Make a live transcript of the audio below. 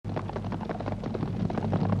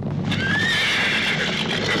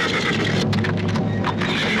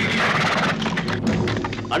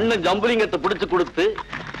அண்ணன் ஜம்புலிங்கத்தை பிடிச்சு கொடுத்து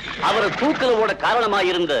அவரை தூக்கல ஓட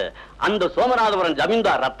காரணமாயிருந்த அந்த சோமநாதபுரம்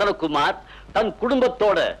ஜமீன்தார் ரத்தனகுமார் தன்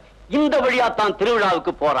குடும்பத்தோட இந்த வழியா தான்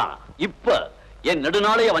திருவிழாவுக்கு போறான். இப்ப என்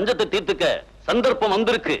நெடுநாளைய வஞ்சத்தை தீர்த்துக்க சந்தர்ப்பம்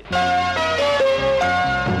வந்திருக்கு.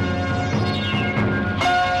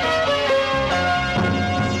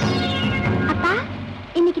 அப்பா,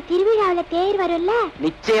 இன்னைக்கு திருவிழாவில தேர் வரும்ல?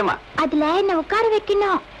 நிச்சயமா. அதுல என்ன உட்கார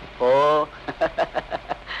வைக்கணும். ஓ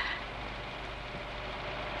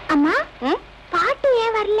அம்மா, பாட்டி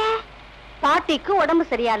ஏன் வரல? பாட்டிக்கு உடம்பு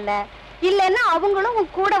சரியா இல்ல, இல்லன்னா அவங்களும்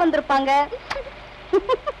உன் கூட வந்திருப்பாங்க.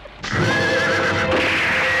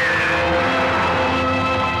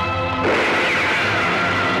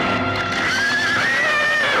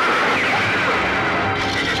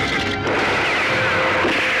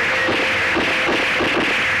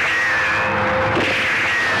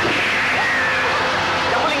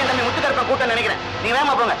 முத்துக்கருப்ப கூட்டம் நினைக்கிறேன். நீங்க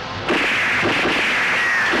வேகமா போங்க.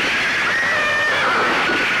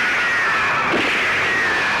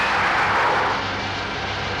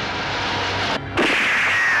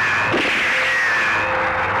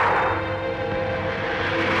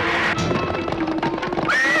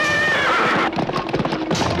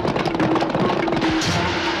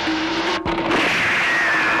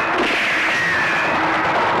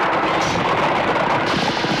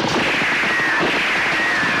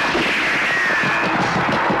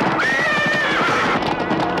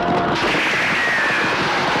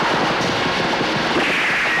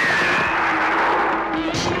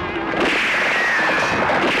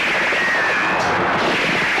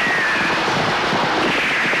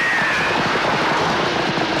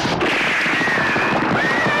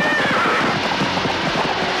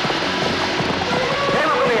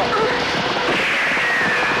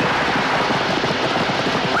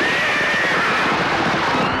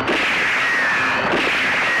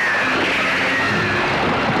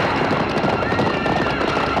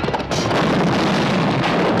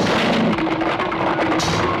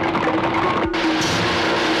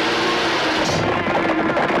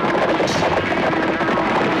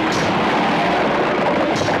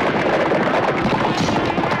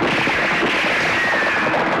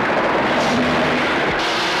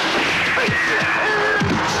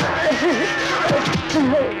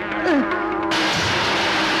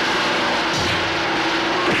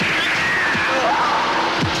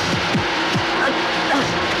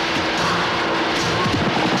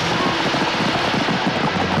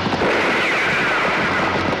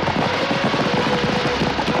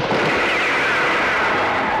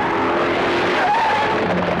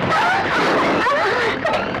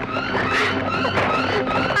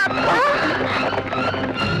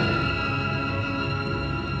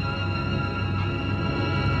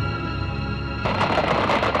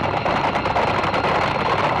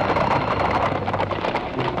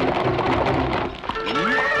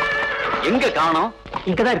 எங்க காணோம்?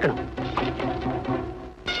 இங்கதான் இருக்கணும்.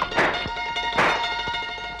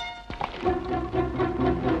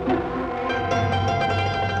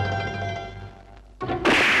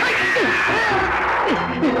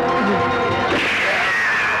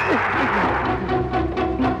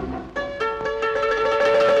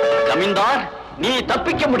 ஜமீன்தார், நீ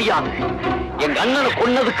தப்பிக்க முடியாது. எங்க அண்ணனை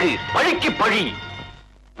கொன்னதுக்கு பழிக்கு பழி.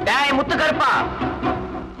 டேய் முத்துக்கருப்பா,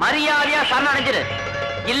 மரியாதையா சரணடைஞ்சிரு.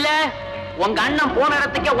 இல்ல உங்க அண்ணன் போன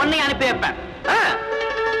இடத்துக்கு உன்னை அனுப்பி வைப்பேன்.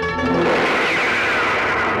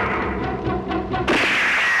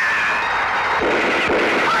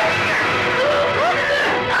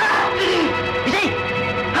 விஜய்,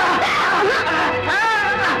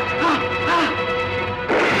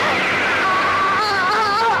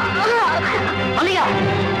 மல்லிகா,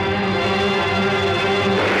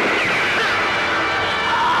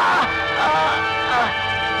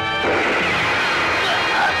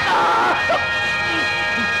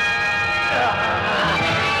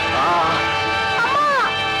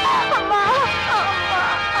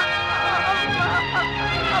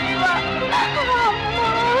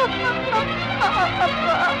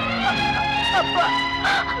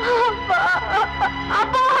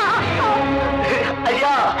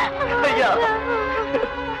 ஐயா ஐயா,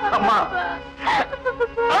 அம்மா,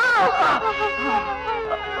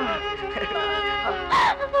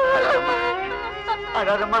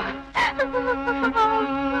 அழாதம்மா.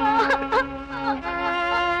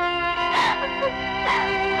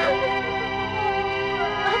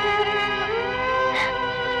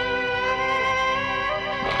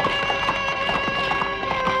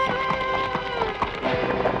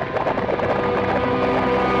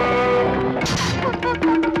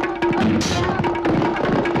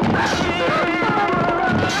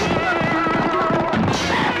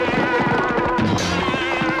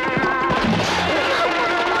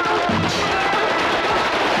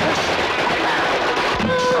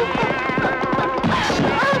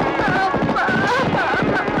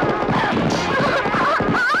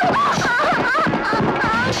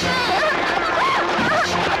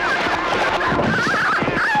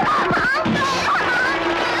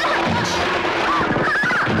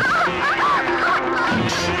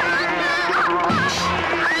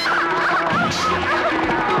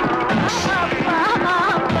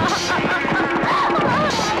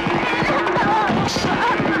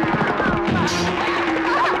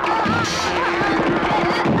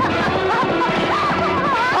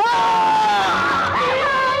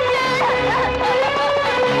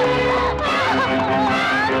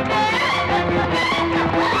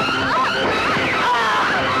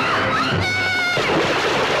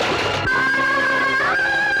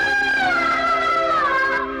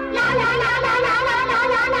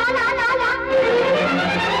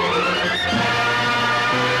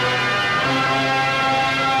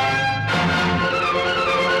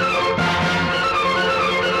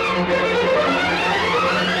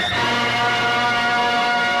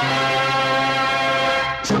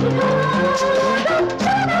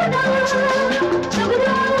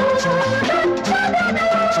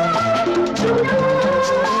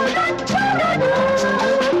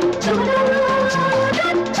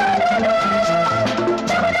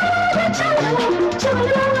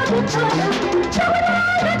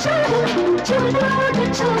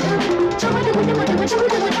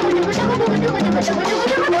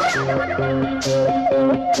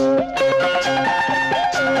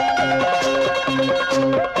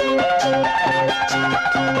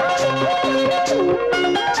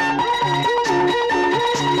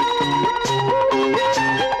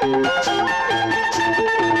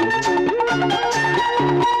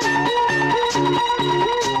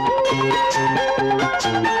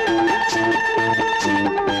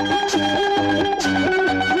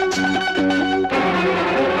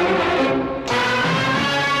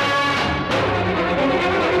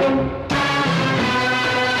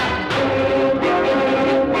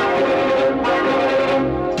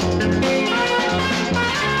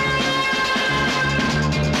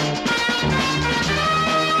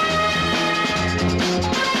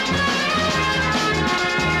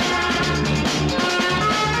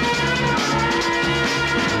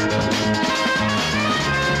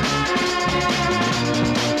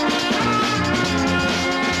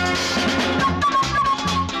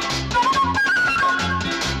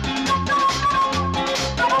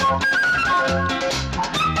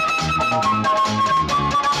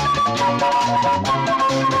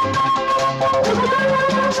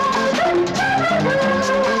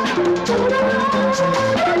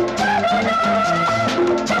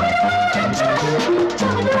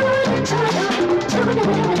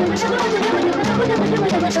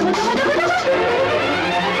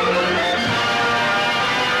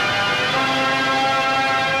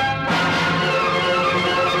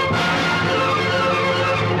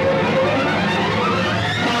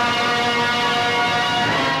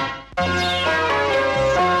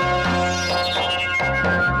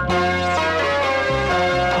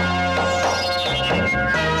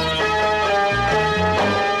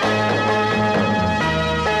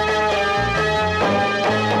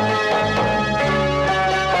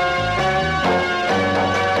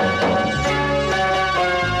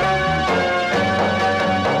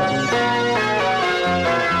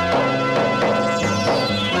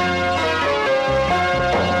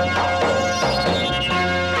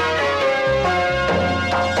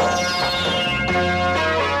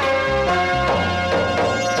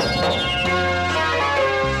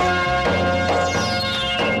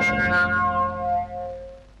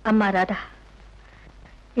 அம்மா ராதா,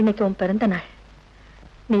 இன்னைக்கு உன் பிறந்த நாள்.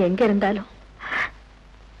 நீ எங்க இருந்தாலும்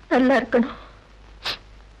நல்லா இருக்கணும்.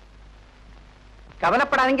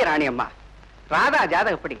 கவலைப்படாதீங்க ராணி அம்மா. ராதா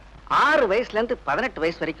ஜாதகப்படி 6 வயசுல இருந்து 18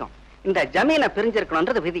 வயசு வரைக்கும் இந்த ஜமீனை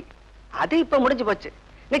பிரிஞ்சிருக்கணும்ன்றது விதி. அது இப்ப முடிஞ்சு போச்சு.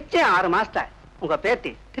 நிச்சயம் 6 மாசத்துல உங்க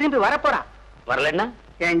பேத்தி திரும்பி வரப்போறா. வரலன்னா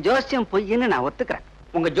என் ஜோசியம் பொய்ன்னு நான் ஒத்துக்கிறேன்.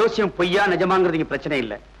 உங்க ஜோசியம் பொய்யா நிஜமாங்கிறது பிரச்சனை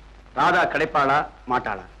இல்ல. ராதா கிடைப்பாளா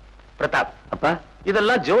மாட்டாளா? பிரதாப் அப்பா,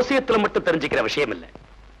 இதெல்லாம் ஜோசியத்துல மட்டும் தெரிஞ்சுக்கிற விஷயம் இல்ல.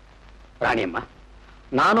 ராணியம்மா,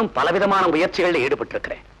 நானும் பலவிதமான முயற்சிகளில் ஈடுபட்டு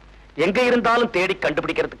இருக்கிறேன். எங்க இருந்தாலும் தேடி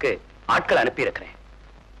கண்டுபிடிக்கிறதுக்கு ஆட்கள் அனுப்பி இருக்கிறேன்.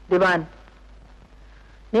 திவான்,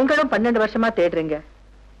 நீங்களும் 12 வருஷமா தேடுறீங்க.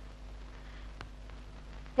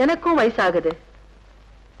 எனக்கும் வயசாகுது.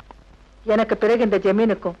 எனக்கு பிறகு இந்த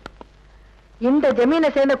ஜமீனுக்கும் இந்த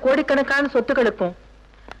ஜமீனை சேர்ந்த கோடிக்கணக்கான சொத்துக்களுக்கும்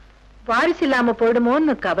வாரிசு இல்லாம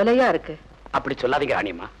போயிடுமோன்னு கவலையா இருக்கு. அப்படி சொல்லாதீங்க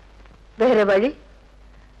ராணியம்மா. வேற வழி?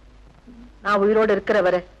 நான் உயிரோடு இருக்கிற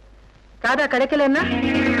வரை ராதா கிடைக்கலன்னா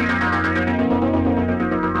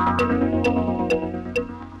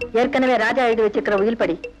ஏற்கனவே ராஜா எழுதி வச்சிருக்கிற உயில்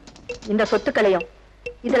படி இந்த சொத்துக்களையும்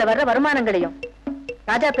இதுல வர்ற வருமானங்களையும்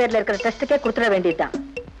ராஜா பேர்ல இருக்கிற ட்ரஸ்டுக்கே கொடுத்துட வேண்டியதுதான்.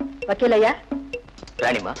 வக்கீலையா?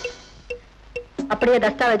 ராணிமா, அப்படியே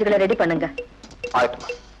தஸ்தாவேஜுகளை ரெடி பண்ணுங்க. ஆகட்டுமா.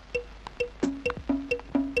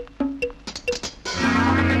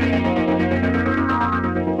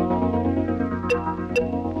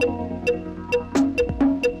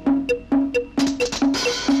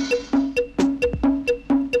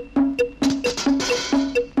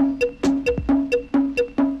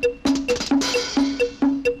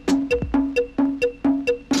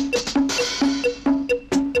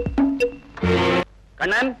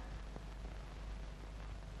 கண்ணன்,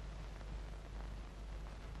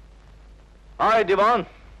 ஹாய் திவான்.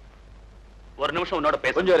 ஒரு நிமிஷம் உன்னோட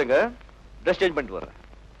பேச. கொஞ்சம் இருங்க, ட்ரெஸ் சேஞ்ச் பண்ணிட்டு வரேன்.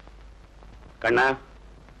 கண்ணா,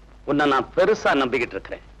 உன்னை நான் பெருசா நம்பிக்கிட்டு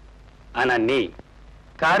இருக்கிறேன். ஆனா நீ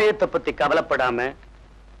காரியத்தை பத்தி கவலைப்படாம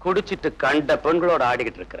குடிச்சிட்டு கண்ட பெண்களோட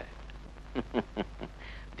ஆடிக்கிட்டு இருக்கிற.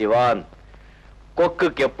 திவான்,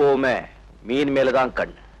 கொக்குக்கு எப்பவுமே மீன் மேலதான்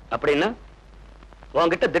கண். அப்படின்னா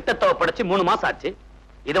உன்கிட்ட திட்டத்தை படைச்சு 3 மாசம் ஆச்சு.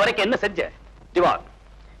 இதுவரைக்கும் என்ன செஞ்ச? திவான்,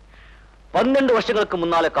 12 வருஷங்களுக்கு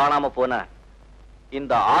முன்னால காணாம போன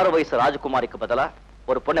இந்த 6 வயசு ராஜகுமாரிக்கு பதிலா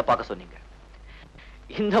ஒரு பொண்ணை பார்க்க சொன்னீங்க.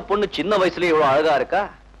 இந்த பொண்ணு சின்ன வயசுலயே இவ்வளவு அழகா இருக்கா.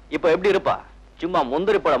 இப்ப எப்படி இருப்பா? சும்மா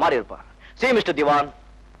முந்திரி பழ மாதிரி இருப்பா. சீ மிஸ்டர் திவான்,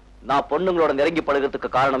 நான் பொண்ணுங்களோட நெருங்கி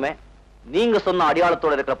பழகிறதுக்கு காரணமே நீங்க சொன்ன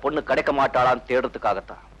அடையாளத்தோட இருக்கிற பொண்ணு கிடைக்க மாட்டாளான்னு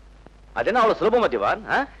தேடுறதுக்காகத்தான். அது என்ன அவ்வளவு சுலபமா திவான்?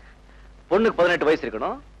 பொண்ணுக்கு 18 வயசு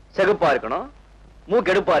இருக்கணும், செகுப்பா இருக்கணும்,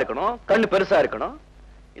 மூக்கு எடுப்பா இருக்கணும், கண்ணு பெருசா இருக்கணும்,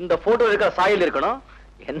 இந்த போட்டோ இருக்கிற சாயல் இருக்கணும்.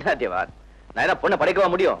 என்ன திவான், நான் என்ன பொண்ணை படைக்கவா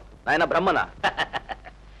முடியும்? நான் என்ன பிரம்மனா?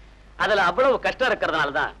 அதுல அவ்வளவு கஷ்டம்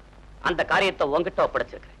இருக்கிறதுனாலதான் அந்த காரியத்தை உங்ககிட்ட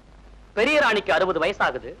ஒப்படைச்சிருக்கிறேன். பெரிய ராணிக்கு 60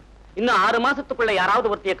 வயசாகுது. இன்னும் 6 மாசத்துக்குள்ள யாராவது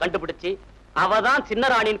ஒருத்தைய கண்டுபிடிச்சு அவதான் சின்ன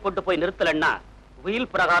ராணின்னு கொண்டு போய் நிறுத்தலன்னா உயில்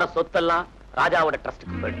பிரகாரம் சொத்தெல்லாம் ராஜாவோட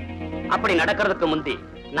ட்ரஸ்டுக்கு போயிடும். அப்படி நடக்கிறதுக்கு முந்தி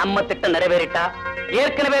நம்ம திட்டம் நிறைவேறிட்டா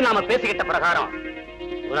ஏற்கனவே நாம பேசிக்கிட்ட பிரகாரம்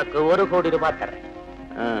உனக்கு 1 கோடி ரூபாய் தர்றேன்.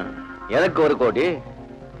 எனக்கு 1 கோடி,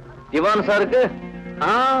 திவான் சாருக்கு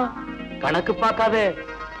கணக்கு பார்க்காதே,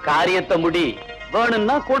 காரியத்தை முடி,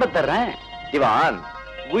 வேணும்னா கூட தர்றேன். திவான்,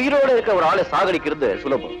 உயிரோட இருக்க ஒரு ஆளை சாகடிக்கிறது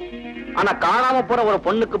சுலபம். ஆனா காணாம போற ஒரு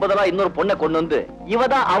பொண்ணுக்கு பதிலா இன்னொரு பொண்ணை கொண்டு வந்து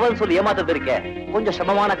இவதான் அவள் சொல்லி ஏமாத்தது இருக்க கொஞ்சம்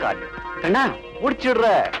சமமான காரியம். அண்ணா முடிச்சிடுற,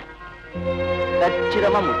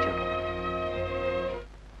 கச்சிதமா முடிச்சிடுற.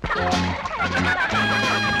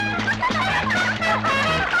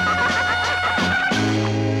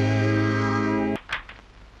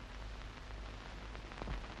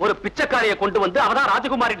 ஒரு பிச்சைக்காரியை கொண்டு வந்து அவதான்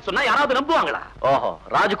ராஜகுமாரின்னு சொன்னா யாராவது நம்புவாங்களா? ஓஹோ,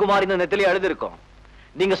 ராஜகுமாரின்னு நெத்திலே எழுதி இருக்கும்.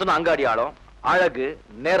 நீங்க சொன்ன அங்காடியாளம், அழகு,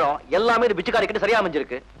 நேரம் எல்லாமே இது பிச்சைக்காரி கிட்ட சரியா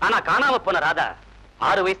அமைஞ்சிருக்கு. ஆனா காணாம போன ராதா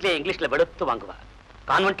 6 வயசுலயே இங்கிலீஷ்ல வெளுத்து வாங்குவா.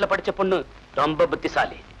 கான்வென்ட்ல படிச்ச பொண்ணு, ரொம்ப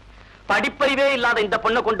புத்திசாலி. படிப்பறிவே இல்லாத இந்த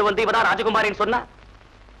பொண்ணை கொண்டு வந்து இவதான் ராஜகுமாரின்னு சொன்னா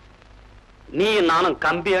நீ நானும்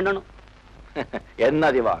கம்பி எண்ணணும். என்ன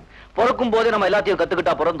திவான், பிறக்கும் போதே நம்ம எல்லாத்தையும்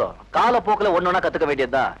கத்துக்கிட்டா பிறந்தோம். காலப்போக்கில் ஒன்னொன்னா கத்துக்க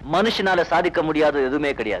வேண்டியதுதான். மனுஷனால சாதிக்க முடியாத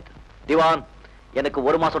எதுவுமே கிடையாது. திவான், எனக்கு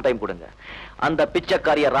 1 மாசம் டைம் கொடுங்க. அந்த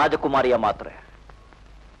பிச்சைக்காரிய ராஜகுமாரியா மாத்துறேன்.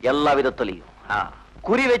 எல்லா விதத்திலையும்.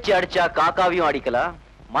 குறி வச்சு அடிச்சா காக்காவையும் அடிக்கலாம்,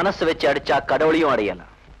 மனசு வச்சு அடிச்சா கடவுளையும்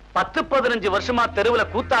அடையலாம். 10-15 வருஷமா தெருவுல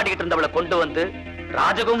கூத்தாடிக்கிட்டு இருந்தவளை கொண்டு வந்து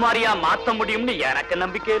ராஜகுமாரியா மாத்த முடியும்னு எனக்கு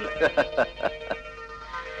நம்பிக்கை இல்லை.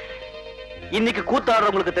 இன்னைக்கு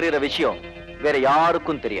கூத்தாடுறவங்களுக்கு தெரிகிற விஷயம் வேற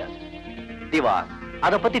யாருக்கும் தெரியாது. திவான்,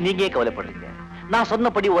 அத பத்தி நீங்க ஏன் கவலைப்படுறீங்க? நான்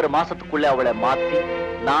சொன்னபடி 1 மாசத்துக்குள்ள அவளை மாத்தி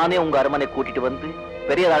நானே உங்க அரண்மனை கூட்டிட்டு வந்து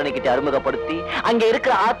பெரிய ராணி கிட்ட அறிமுகப்படுத்தி அங்க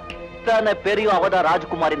இருக்கிற அத்தனை பெரிய அவதான்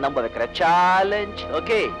ராஜகுமாரி நம்ப வைக்கிற சேலஞ்ச்.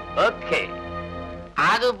 ஓகே ஓகே,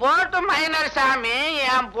 அது போட்டு மைனர் சாமி,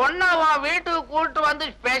 என் பொண்ண உன் வீட்டுக்கு கூட்டு வந்து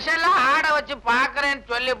ஸ்பெஷலா ஆட வச்சு பாக்குறேன்னு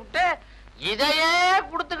சொல்லிவிட்டு இதையே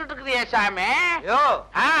குடுத்துக்கிட்டு இருக்குறியே சாமி. யோ,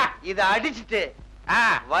 இத அடிச்சுட்டு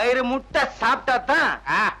வயிறு முட்டை சாப்பிட்டா தான்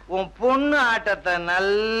உன் பொண்ணு ஆட்டத்தை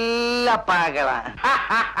நல்லா பார்க்கலாம்.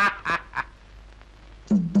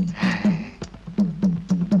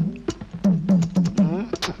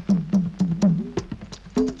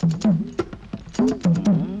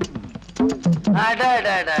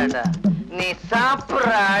 நீ சாப்பிடுற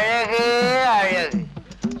அழகே அழகு,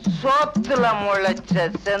 சோத்துல முளைச்ச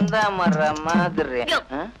செந்தாமர மாதிரி.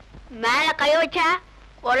 மேல கை வச்சா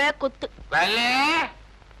ஒரே குத்து. வல்லே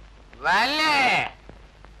வல்லே,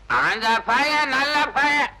 அந்த பையன் நல்ல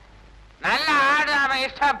பையன், நல்ல ஆடு, அவன்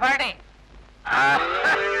இஷ்டப்படி.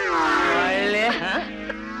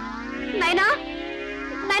 நைனா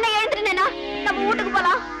நைனா எழுந்துரு நைனா, நம்ம வீட்டுக்கு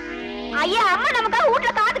போலாம். ஐயா அம்மா நமக்காக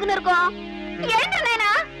வீட்டுல காத்துக்கின்னு இருக்கோம். எழுந்துரு நைனா,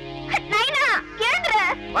 நைனா எழுந்துரு.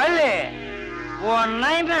 வள்ளி, உன்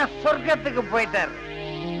நைனா சொர்க்கத்துக்கு போயிட்டாரு,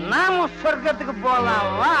 நாம சொர்க்கத்துக்கு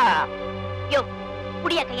போலாம் வா. யோ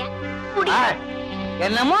புடியா கையா புடி.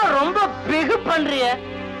 என்னமோ ரொம்ப பிகு பண்றிய.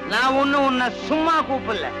 நான் உன்னை சும்மா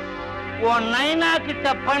கூப்பிடல, உன் நைனா கிட்ட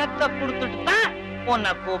பணத்தை கொடுத்துட்டு தான்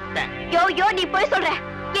உன்னை கூப்பிட்டேன். யோ யோ, நீ போய் சொல்ற.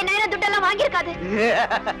 என் நைனா துட்டெல்லாம் வாங்கியிருக்காது.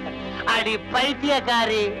 அடி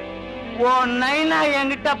பைத்தியக்காரி, உன் நைனா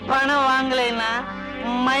என்கிட்ட பணம் வாங்கலைன்னா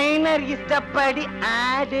மைனர் இஷ்டப்படி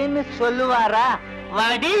ஆடுன்னு சொல்லுவாரா?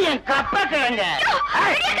 வடி என் கப்ப கிழங்க.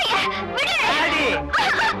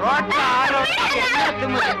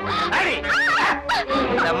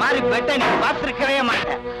 இந்த மாதிரி பெட்ட நீ பார்த்திருக்கவே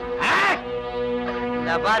மாட்டேன்.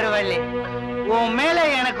 இந்த பாரு வள்ளி, உன் மேல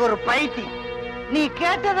எனக்கு ஒரு பைத்தி. நீ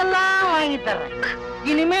கேட்டதெல்லாம் வாங்கி தர்றேன்.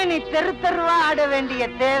 இனிமே நீ தெரு தெருவா ஆட வேண்டிய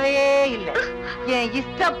தேவையே இல்லை. என்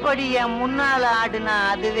இஷ்டப்படி என் முன்னால ஆடுனா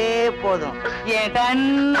அதுவே போதும். என்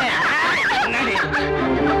கண்ணு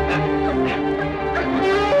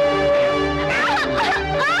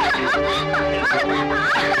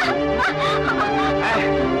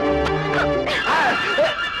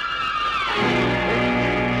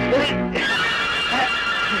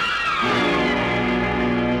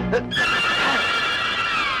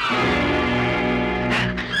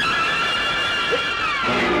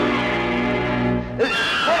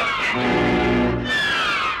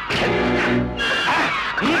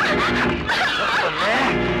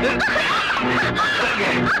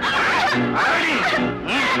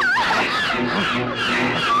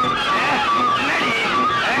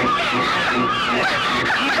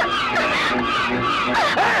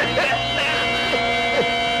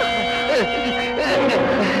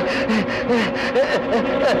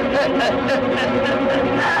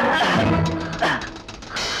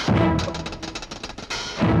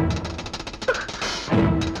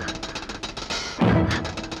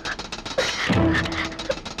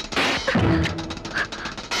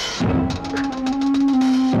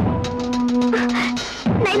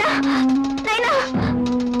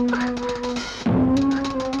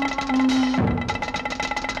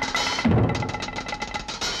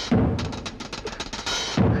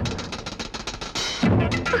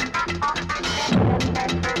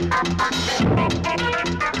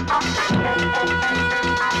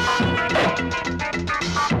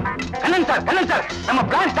கண்ணன் சார், நம்ம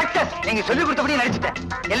பிளான் சக்சஸ். நீங்க சொல்லி கொடுத்தபடி நடிச்சிட்டேன்.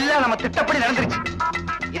 எல்லாம் நம்ம திட்டப்படி நடந்துருச்சு.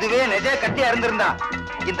 இதுவே நிஜ கட்டியா இருந்திருந்தா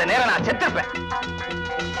இந்த நேரம் நான் செத்துப்பேன்.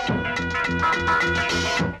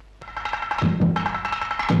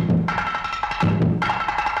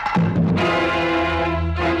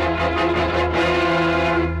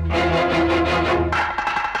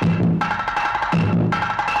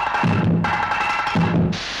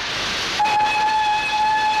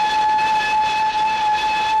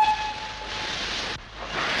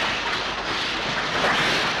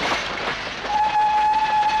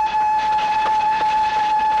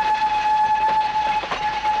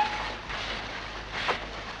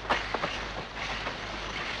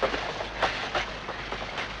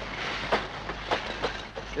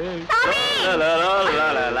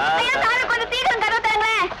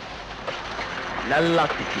 நல்லா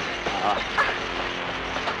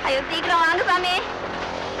ஐயோ சீக்கிரம் வாங்க சாமி.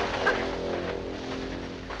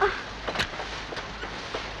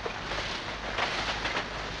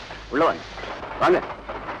 உள்ள வாங்க. வாங்க.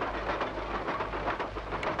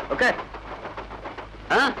 ஓகே.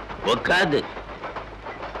 உட்காது.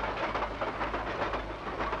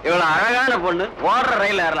 இவ்வளவு அழகான பொண்ணு ஓடுற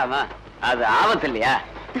ரயில் ஏறலாமா? அது ஆபத்து இல்லையா?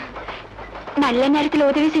 நல்ல நேரத்துல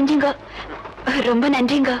உதவி செஞ்சீங்க, ரொம்ப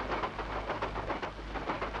நன்றிங்க.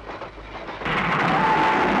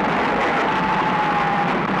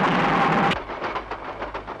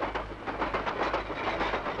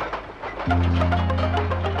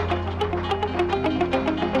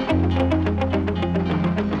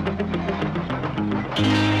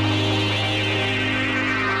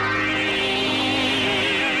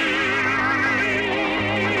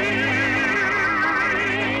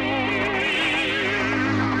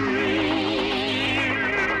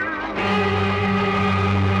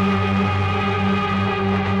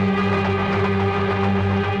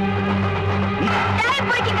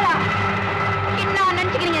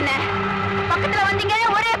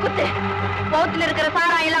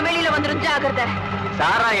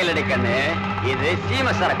 சாராயம் இல்லடி கண்ணு, இது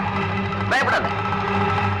சீம சரக்கு. பயப்படாத,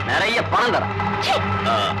 நிறைய பணம் தரும்.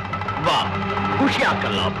 வா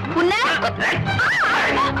குஷியாக்கலாம்.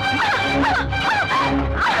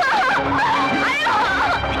 ஐயோ